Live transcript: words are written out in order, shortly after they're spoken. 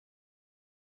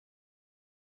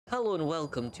Hello and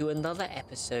welcome to another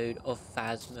episode of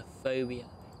Phasmophobia.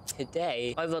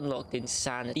 Today, I've unlocked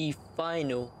Insanity, the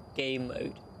final game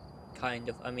mode, kind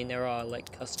of. I mean, there are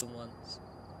like custom ones,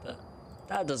 but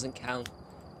that doesn't count,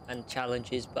 and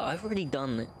challenges, but I've already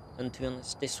done it. And to be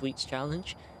honest, this week's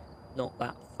challenge, not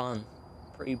that fun,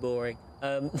 pretty boring.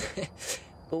 But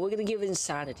we're gonna give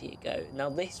Insanity a go. Now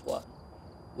this one,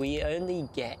 we only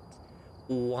get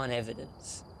one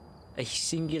evidence. A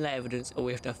singular evidence, and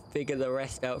we have to figure the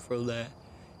rest out from there.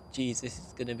 Jeez, this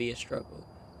is going to be a struggle.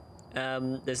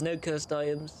 There's no cursed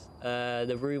items.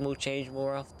 The room will change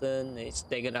more often.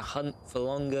 They're going to hunt for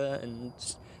longer and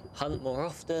hunt more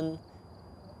often.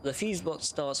 The fuse box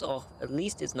starts off, at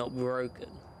least it's not broken.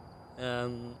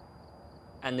 And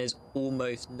there's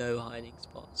almost no hiding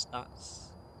spots. That's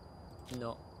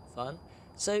not fun.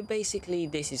 So basically,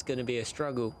 this is going to be a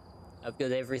struggle. I've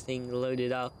got everything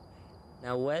loaded up.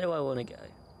 Now, where do I want to go?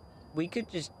 We could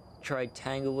just try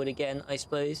Tanglewood again, I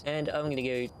suppose. And I'm going to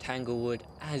go Tanglewood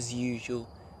as usual.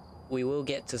 We will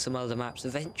get to some other maps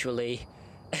eventually.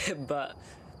 But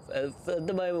for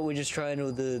the moment, we're just trying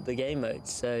all the game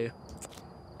modes. So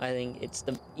I think it's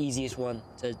the easiest one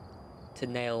to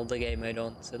nail the game mode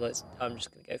on. So I'm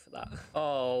just going to go for that.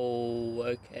 Oh,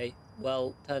 okay.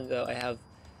 Well, turns out I have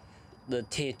the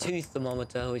tier 2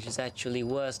 thermometer, which is actually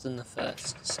worse than the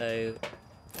first. So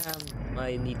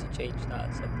I need to change that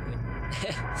at some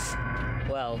point.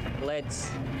 Well,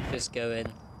 let's just go in.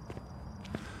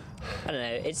 I don't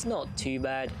know, it's not too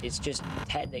bad, it's just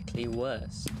technically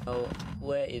worse. Oh,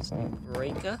 where is the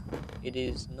breaker? It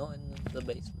is not in the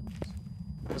basement.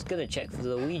 I was gonna check for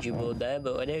the Ouija board there,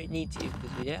 but I don't need to,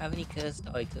 because we don't have any cursed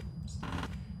items.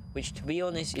 Which, to be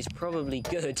honest, is probably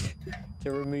good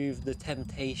to remove the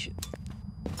temptation.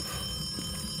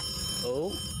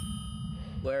 Oh,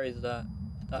 where is that?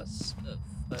 That's a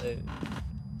phone.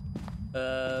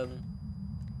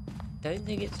 Don't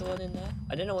think it's the one in there.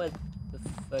 I don't know where the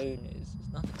phone is.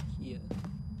 There's nothing here.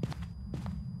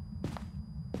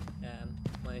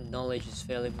 My knowledge is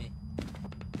failing me.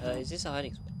 Is this a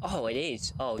hiding spot? Oh, it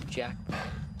is. Oh, jackpot.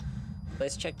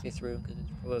 Let's check this room because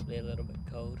it's probably a little bit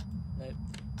cold. Nope.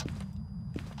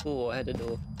 Oh, I had a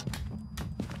door.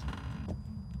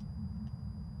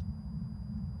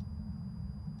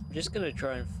 I'm just gonna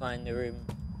try and find the room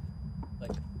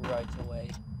like right away.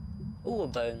 Oh, a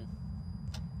bone.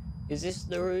 Is this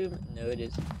the room? No, it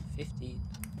isn't. 15.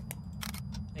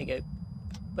 There you go.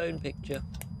 Bone picture.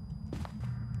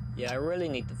 Yeah, I really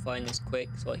need to find this quick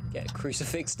so I can get a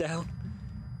crucifix down.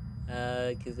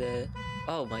 Cause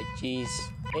oh my jeez.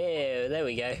 Ew, there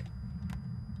we go.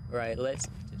 Right, let's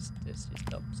just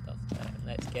dump stuff there and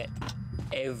let's get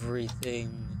everything.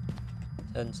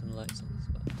 Turn some lights on as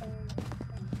well.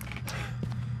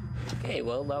 Okay,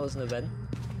 well, that was an event.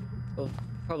 Well,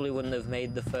 probably wouldn't have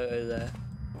made the photo there.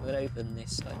 I'm gonna open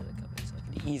this side of the cupboard so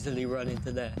I can easily run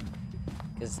into there,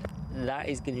 because that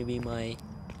is going to be my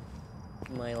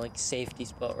like safety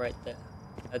spot right there.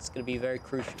 That's going to be very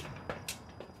crucial.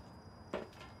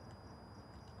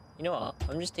 You know what?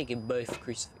 I'm just taking both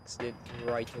crucifixes in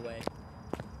right away.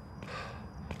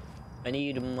 I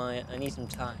need some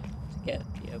time to get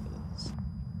the evidence.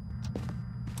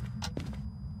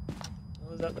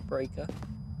 Was that the breaker?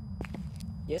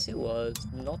 Yes, it was.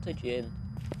 Not a gin.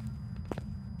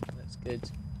 That's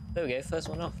good. There we go. First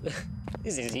one off.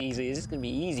 This is easy. This is gonna be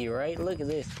easy, right? Look at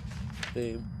this.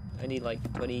 Boom. I need like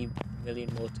 20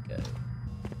 million more to go.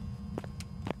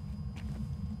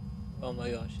 Oh my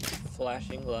gosh! It's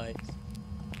flashing lights.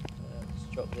 Let's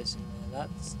drop this in there.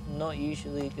 That's not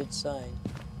usually a good sign.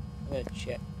 I'm gonna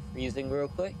check freezing real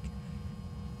quick.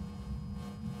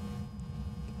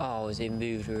 Oh, is it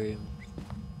moved room?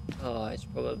 Oh, it's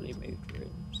probably moved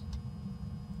rooms.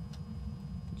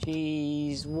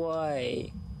 Jeez,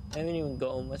 why? I haven't even got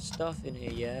all my stuff in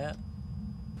here yet.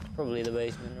 Probably the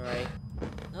basement, right?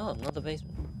 No, not the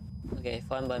basement. Okay,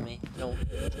 fine by me. No.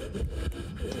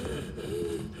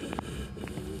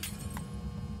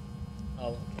 Oh,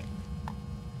 okay.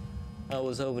 I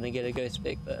was hoping to get a ghost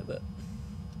pick there, but...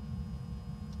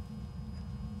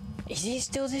 Is it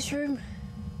still this room?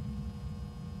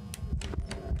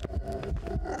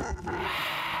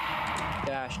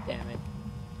 Gosh damn it.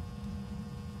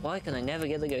 Why can I never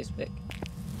get the ghost pick?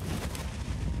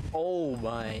 Oh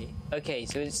my. Okay,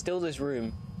 so it's still this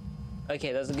room.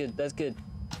 Okay, that's good.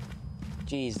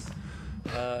 Jeez.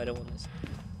 I don't want this.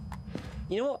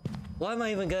 You know what? Why am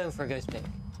I even going for a ghost pick?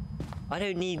 I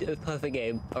don't need a perfect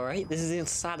game, alright? This is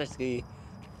Insanity.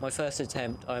 My first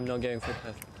attempt, I'm not going for a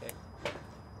perfect game.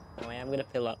 Anyway, I'm gonna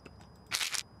pill up.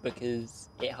 Because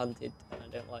it hunted, and I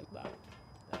don't like that.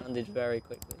 It hunted very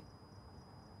quickly.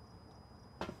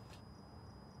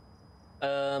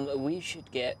 We should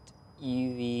get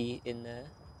UV in there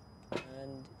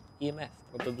and EMF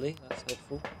probably. That's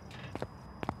helpful.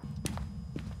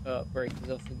 Oh, brake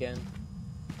is off again.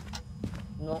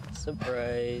 Not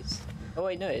surprised. Oh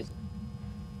wait, no, it isn't.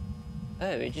 Oh,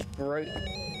 it just broke.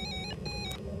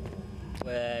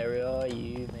 Where are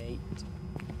you, mate?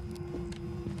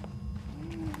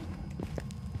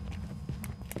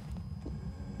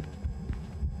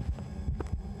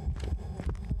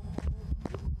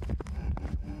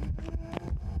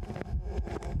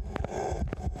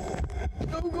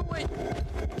 Oh, go away!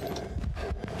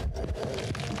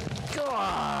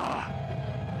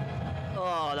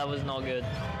 Oh, that was not good.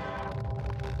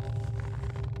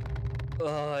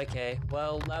 Oh, okay.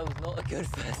 Well, that was not a good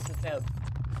first attempt.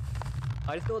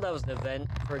 I thought that was an event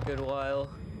for a good while,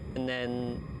 and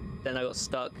then I got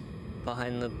stuck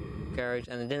behind the garage,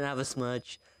 and I didn't have a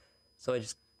smudge, so I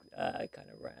just kind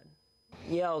of ran.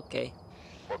 Yeah, okay.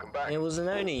 Welcome back. It was an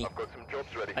Oni. I've got some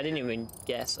jobs ready. I didn't even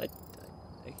guess. Okay.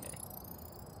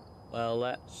 Well,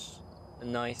 that's a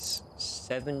nice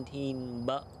 17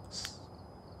 bucks.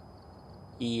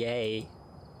 Yay.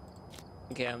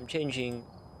 Okay, I'm changing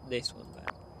this one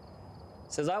back.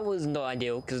 So that was not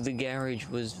ideal because the garage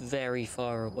was very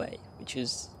far away, which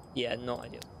is, yeah, not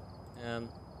ideal.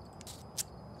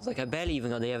 It's like I barely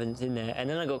even got the evidence in there, and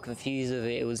then I got confused with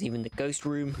it. It was even the ghost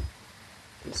room.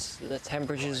 The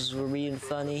temperatures were being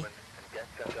funny.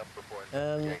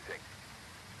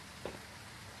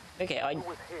 Okay,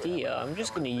 idea. I'm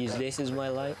just going to use this as my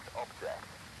light.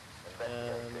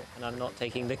 And I'm not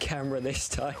taking the camera this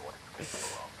time.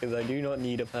 Because I do not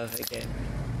need a perfect game.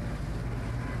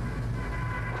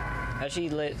 Actually,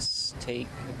 let's take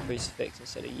a crucifix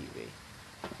instead of UV.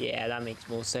 Yeah, that makes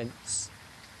more sense.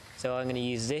 So I'm going to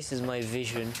use this as my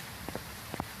vision.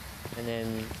 And then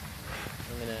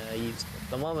I'm going to use the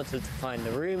thermometer to find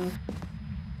the room.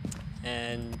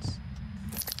 And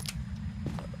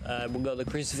we'll go the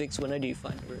crucifix when I do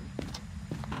find the room.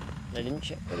 And I didn't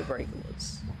check where the breaker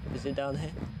was. Is it down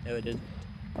here? No, it didn't.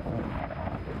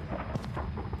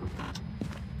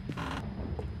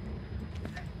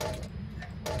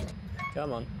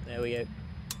 Come on, there we go.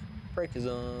 Breaker's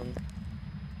on.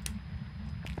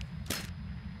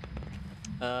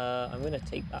 I'm gonna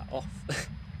take that off.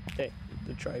 Okay,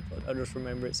 the tripod. I just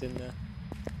remember it's in there.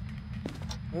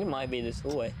 I think it might be this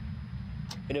hallway.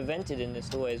 It vented in this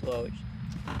hallway as well, which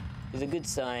is a good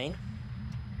sign.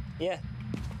 Yeah.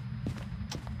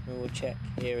 And we'll check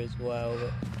here as well,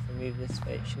 but if I move this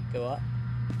way, it should go up.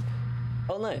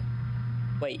 Oh no!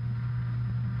 Wait.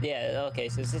 Yeah, okay,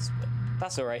 so it's this way.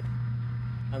 That's alright.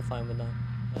 I'm fine with that.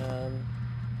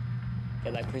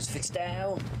 Get that crucifix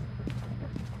down.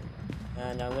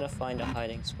 And I'm gonna find a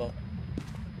hiding spot.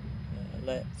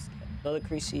 Let's get another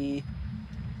cruci.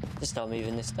 Just start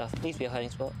moving this stuff. Please be a hiding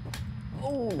spot.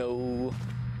 Oh no!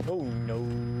 Oh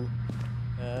no!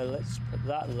 Let's put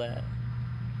that there.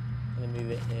 I'm gonna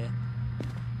move it here.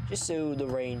 Just so the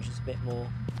range is a bit more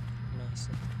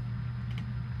nicer.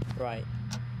 Right.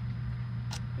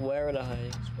 Where are the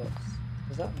hiding spots?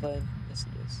 Is that burn? Yes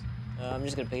it is. I'm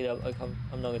just gonna pick it up.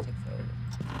 I'm not gonna take a photo of it.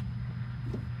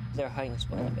 Is there a hiding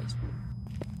spot in the basement?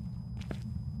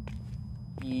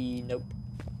 Nope.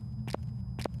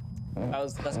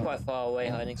 That's quite a far away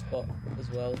hiding spot as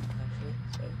well, actually.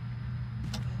 So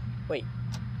wait,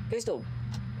 ghost orb.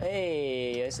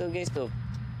 Hey, I saw a ghost orb.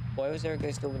 Why was there a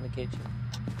ghost orb in the kitchen?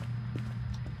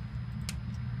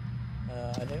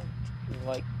 I don't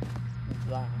like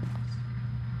that.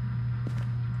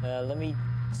 Let me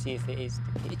see if it is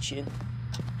the kitchen.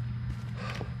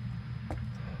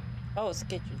 Oh, it's the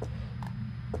kitchen.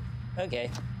 Okay.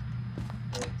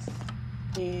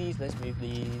 Let's move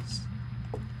these.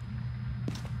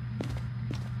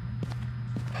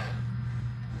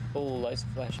 Oh, lights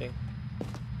are flashing.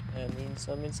 That means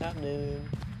something's happening.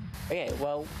 Okay,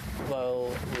 well,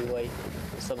 we wait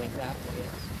for something to happen, I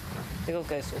guess. Pick up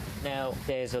ghost orb. Now,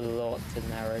 there's a lot to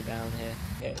narrow down here.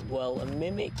 Okay, well, a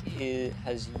mimic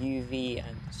has UV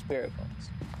and spirit box.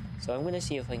 So I'm gonna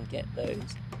see if I can get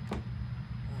those. Oh,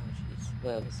 jeez,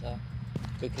 where was that?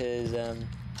 Because,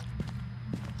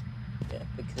 yeah,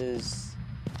 because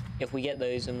if we get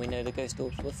those, then we know the ghost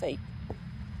orbs were fake.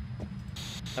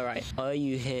 Alright, are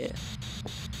you here?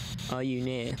 Are you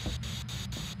near?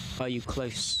 Are you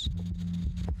close?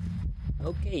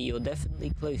 Okay, you're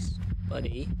definitely close,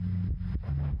 buddy.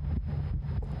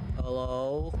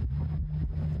 Hello?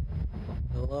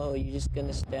 Hello, are you just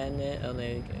gonna stand there? Oh,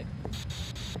 there you go.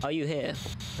 Are you here?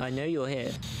 I know you're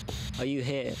here. Are you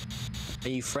here? Are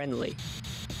you friendly?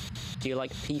 Do you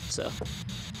like pizza?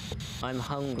 I'm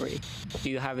hungry. Do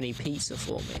you have any pizza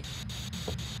for me?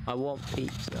 I want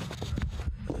pizza.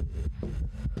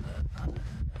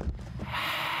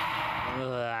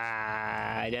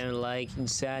 I don't like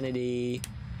insanity.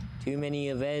 Too many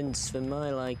events for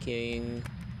my liking.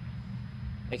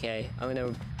 Okay, I'm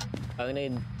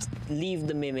gonna leave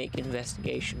the mimic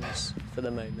investigations for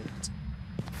the moment.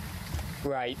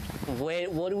 Right,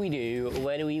 what do we do?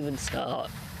 Where do we even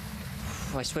start?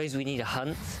 I suppose we need a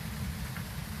hunt.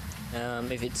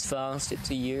 If it's fast, it's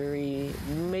a Yuri.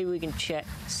 Maybe we can check.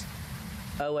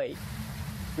 Oh wait,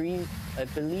 I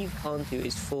believe Hantu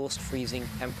is forced freezing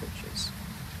temperatures.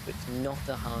 So it's not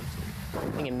a Hantu. I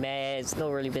think in Mare, it's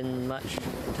not really been much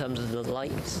in terms of the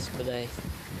lights, but I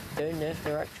don't know if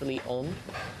they're actually on.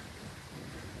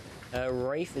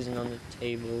 Wraith isn't on the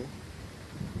table.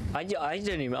 I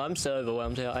don't even, I'm so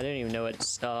overwhelmed here, I don't even know where to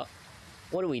start.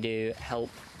 What do we do?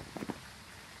 Help.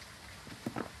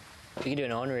 We can do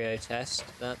an Onryo test.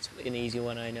 That's an easy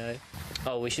one, I know.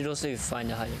 Oh, we should also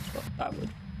find a hiding spot. That would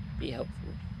be helpful.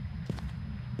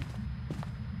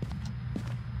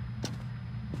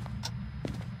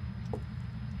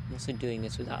 I'm also doing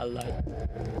this without a light.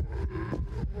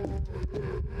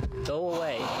 Go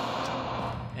away.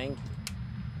 Thank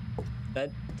you.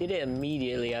 That did it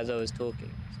immediately as I was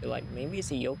talking. So, like, maybe it's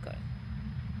a yokai.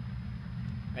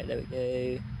 Right, there we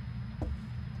go.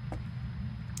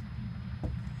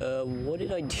 What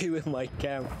did I do with my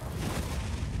camera?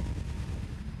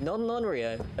 Not an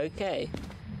Onryo. Okay.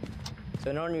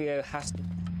 So an Onryo has to...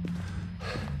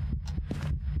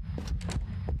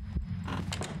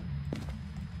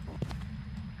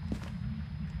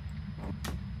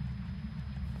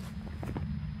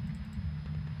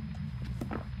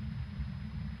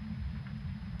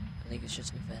 I think it's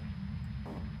just an event.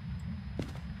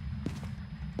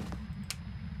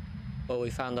 Well, we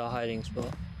found our hiding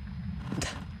spot.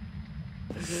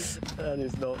 That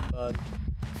is not fun.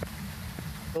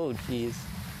 Oh, jeez.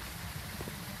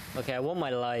 Okay, I want my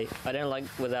light. I don't like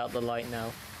without the light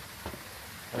now.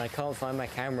 And I can't find my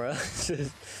camera. I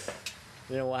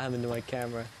don't know what happened to my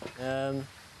camera.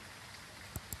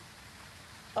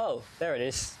 Oh, there it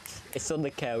is. It's on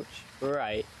the couch.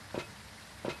 Right.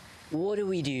 What do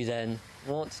we do then?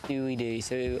 What do we do?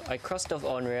 So I crossed off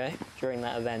Onryo during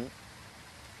that event.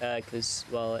 Because,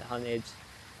 well, it hunted.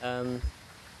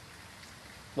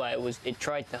 Well, it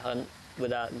tried to hunt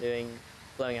without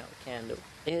blowing out the candle.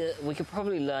 We could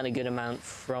probably learn a good amount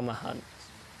from a hunt,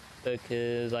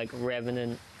 because like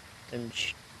Revenant and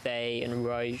Fae and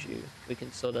Raiju, we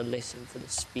can sort of listen for the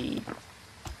speed.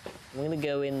 I'm gonna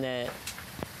go in there.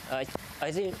 I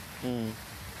think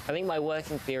my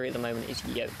working theory at the moment is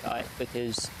yokai,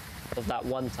 because of that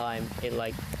one time it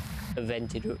like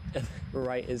evented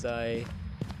right as I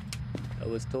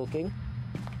was talking.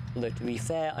 Although to be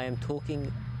fair, I am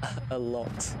talking a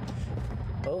lot.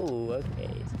 Oh, okay.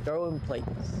 Throwing plates.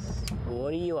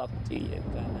 What are you up to,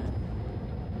 yokai man?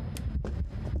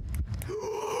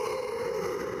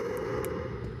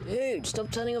 Dude,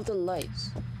 stop turning off the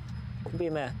lights. Could be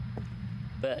a mare.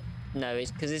 But no,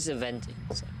 it's because it's eventing,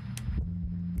 so.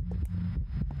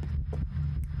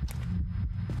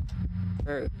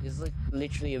 Bro, it's like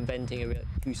literally eventing every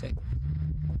like 2 seconds.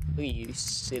 Look at you,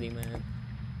 silly man.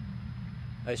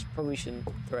 I probably shouldn't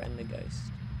threaten the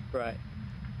ghost. Right.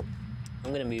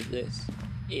 I'm gonna move this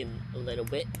in a little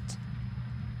bit,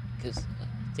 because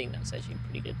I think that's actually a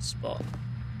pretty good spot.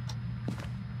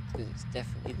 Because it's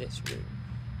definitely this room.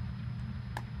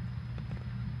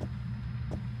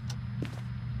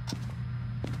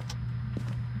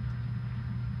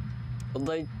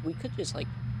 Although, we could just, like,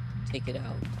 take it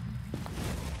out.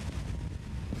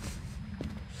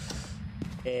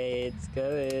 It's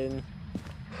going.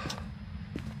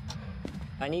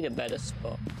 I need a better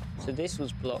spot. So this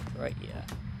was blocked right here.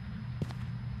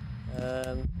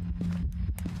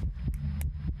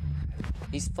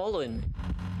 He's following me.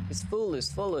 This fool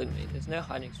is following me. There's no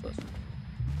hiding spots for me.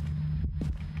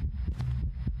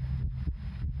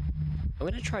 I'm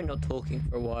gonna try not talking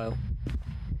for a while,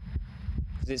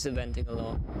 because it's eventing a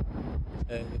lot.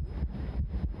 So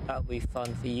that'll be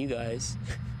fun for you guys.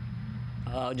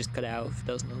 I'll just cut it out if it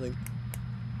does nothing.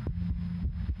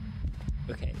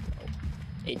 Okay, well,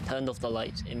 it turned off the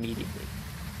lights immediately.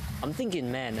 I'm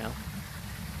thinking mare now.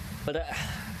 But,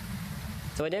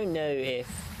 so I don't know if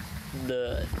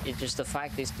it's just the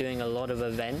fact it's doing a lot of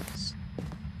events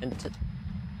and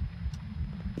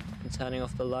turning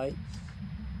off the lights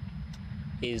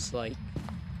is like,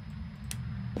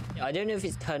 I don't know if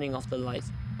it's turning off the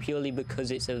lights purely because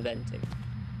it's eventing,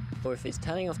 or if it's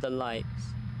turning off the lights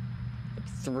like,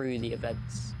 through the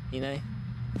events, you know?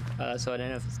 So I don't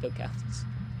know if it still counts.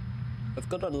 I've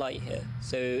got a light here,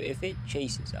 so if it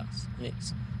chases us and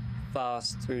it's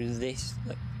fast through this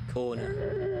like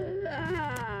corner.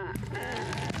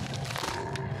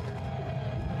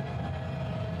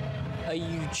 Are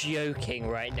you joking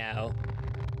right now?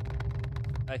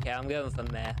 Okay, I'm going for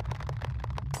Mare.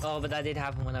 Oh, but that did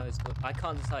happen when I was... I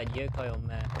can't decide, yokai or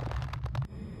Mare.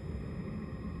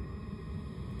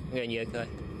 I'm going yokai.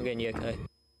 I'm going yokai.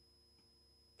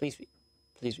 Please be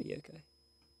yokai.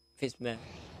 If it's Mare.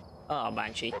 Oh,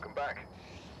 Banshee. Welcome back.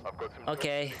 I've got some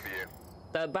okay. for you.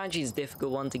 The Banshee is a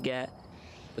difficult one to get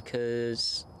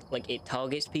because, like, it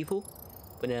targets people,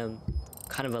 but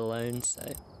kind of alone, so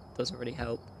it doesn't really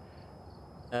help.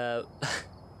 That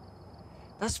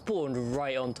spawned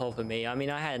right on top of me. I mean,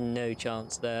 I had no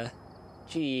chance there.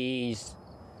 Jeez.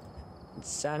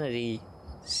 Insanity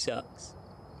sucks.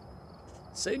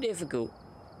 So difficult.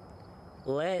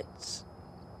 Let's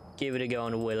give it a go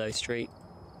on Willow Street.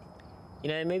 You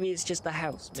know, maybe it's just the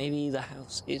house. Maybe the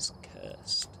house is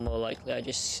cursed. More likely I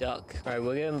just suck. Alright,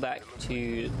 we're going back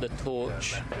to the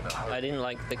torch. I didn't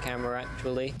like the camera,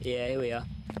 actually. Yeah, here we are.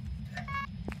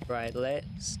 Right,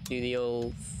 let's do the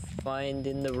old find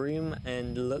in the room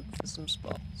and look for some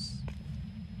spots.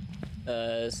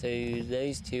 So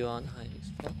those two aren't hiding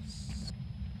spots.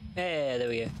 Yeah, there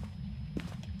we go.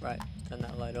 Right, turn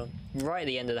that light on. Right at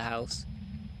the end of the house.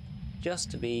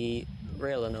 Just to be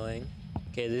real annoying.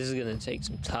 Okay, this is gonna take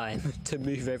some time to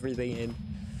move everything in.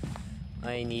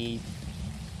 I need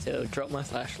to drop my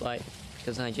flashlight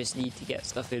because I just need to get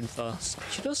stuff in fast. I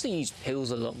should also use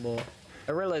pills a lot more.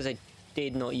 I realize I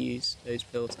did not use those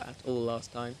pills at all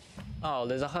last time. Oh,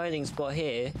 there's a hiding spot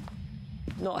here.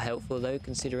 Not helpful though,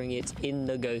 considering it's in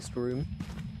the ghost room.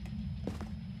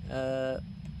 Pop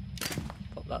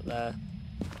that there.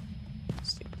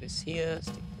 Stick this here,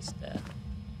 stick this there.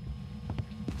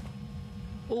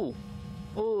 Oh,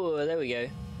 oh, there we go.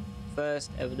 First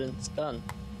evidence done.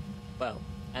 Well,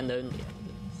 and only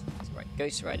evidence. That's right,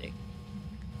 ghost riding.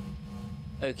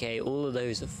 Okay, all of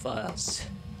those are fast.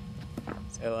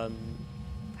 So,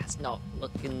 that's not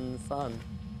looking fun.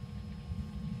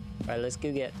 Right, let's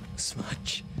go get a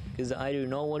smudge. Because I do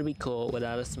not want to be caught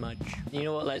without a smudge. You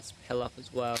know what, let's pill up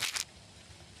as well.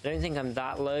 I don't think I'm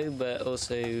that low, but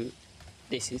also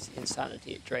this is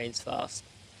insanity, it drains fast.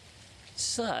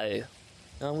 So,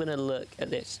 I'm gonna look at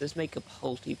this. Let's make a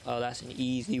Holty pile, that's an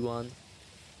easy one.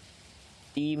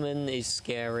 Demon is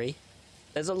scary.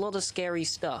 There's a lot of scary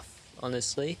stuff,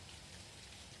 honestly.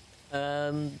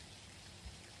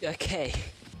 Okay.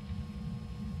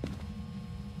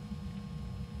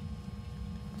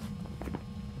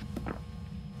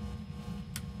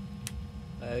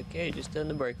 Okay, just turn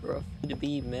the breaker off. To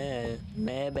be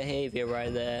mare behavior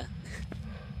right there.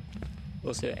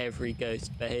 Also every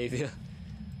ghost behavior.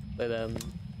 But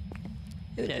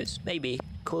who knows? Maybe.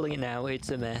 Calling it now, it's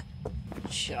a mare.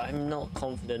 Which I'm not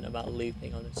confident about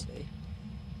looping, honestly.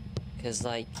 Because,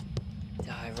 like,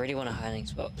 I really want a hiding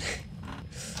spot.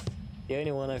 The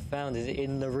only one I've found is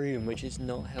in the room, which is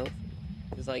not helpful.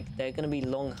 Because, like, they're going to be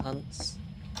long hunts.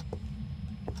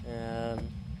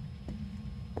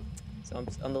 So I'm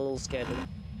a little scared of it.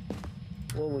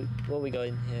 What we got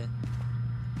in here?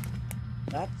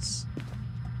 That's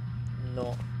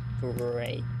not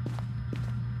great.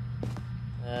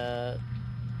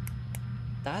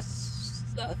 That's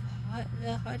a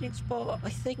hiding spot, I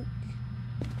think.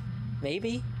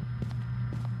 Maybe?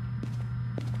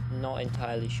 Not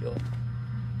entirely sure.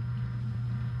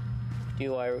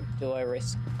 Do I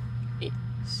risk it?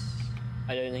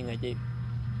 I don't think I do.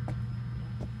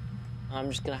 I'm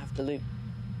just gonna have to loop.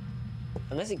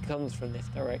 Unless it comes from this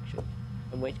direction.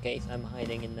 In which case I'm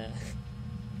hiding in there.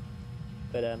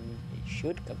 But it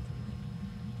should come from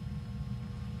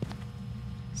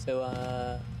there. So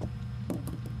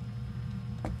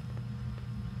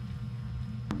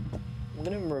I'm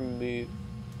gonna remove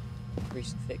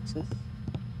crucifixes.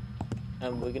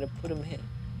 And we're gonna put them here.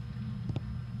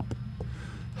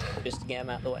 Just to get them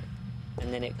out of the way.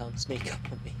 And then it can't sneak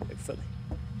up on me, hopefully.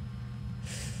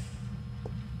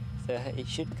 So it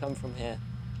should come from here.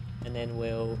 And then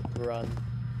we'll run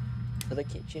to the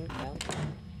kitchen counter.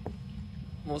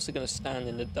 I'm also gonna stand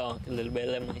in the dark a little bit,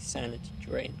 let my sanity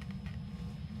drain.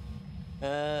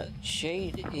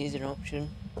 Shade is an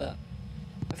option, but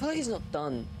I feel like it's not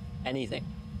done anything.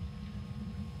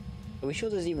 Are we sure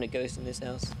there's even a ghost in this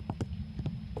house?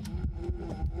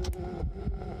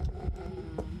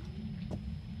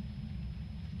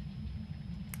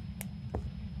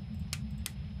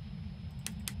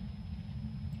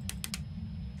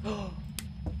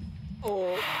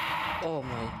 Oh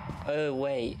my, oh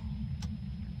wait.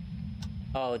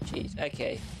 Oh jeez,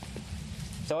 okay.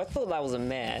 So I thought that was a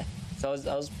mare. So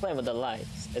I was playing with the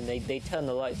lights and they turned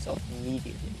the lights off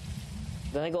immediately.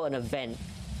 Then I got an event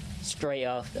straight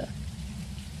after.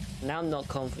 Now I'm not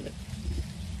confident.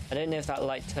 I don't know if that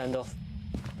light turned off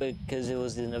because it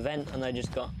was an event and I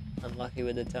just got unlucky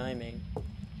with the timing,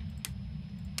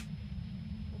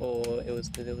 or it was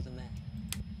because it was a mess.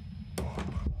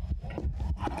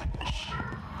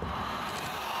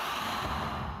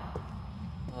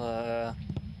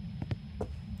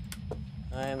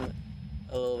 I'm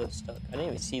a little bit stuck. I didn't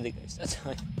even see the ghost that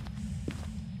time.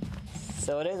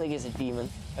 So I don't think it's a demon.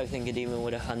 I think a demon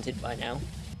would have hunted by now.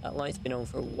 That light's been on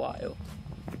for a while.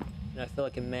 And I feel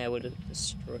like a mare would have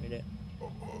destroyed it.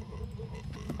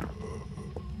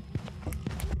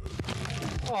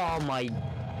 Oh my...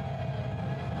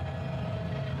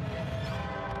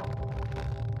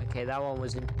 Okay, that one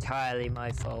was entirely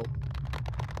my fault.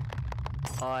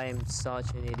 I'm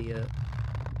such an idiot.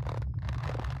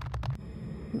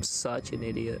 I'm such an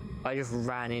idiot. I just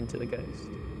ran into the ghost.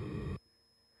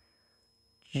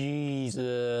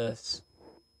 Jesus.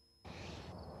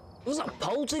 Was that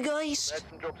poltergeist? There's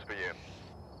some jobs for you.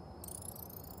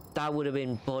 That would have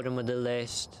been bottom of the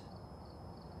list.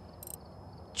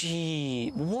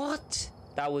 Gee, what?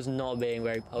 That was not being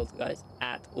very poltergeist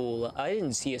at all. I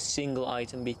didn't see a single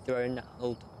item be thrown that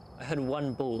whole time. I had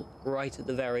one ball right at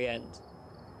the very end.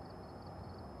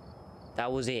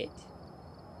 That was it.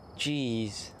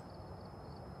 Jeez.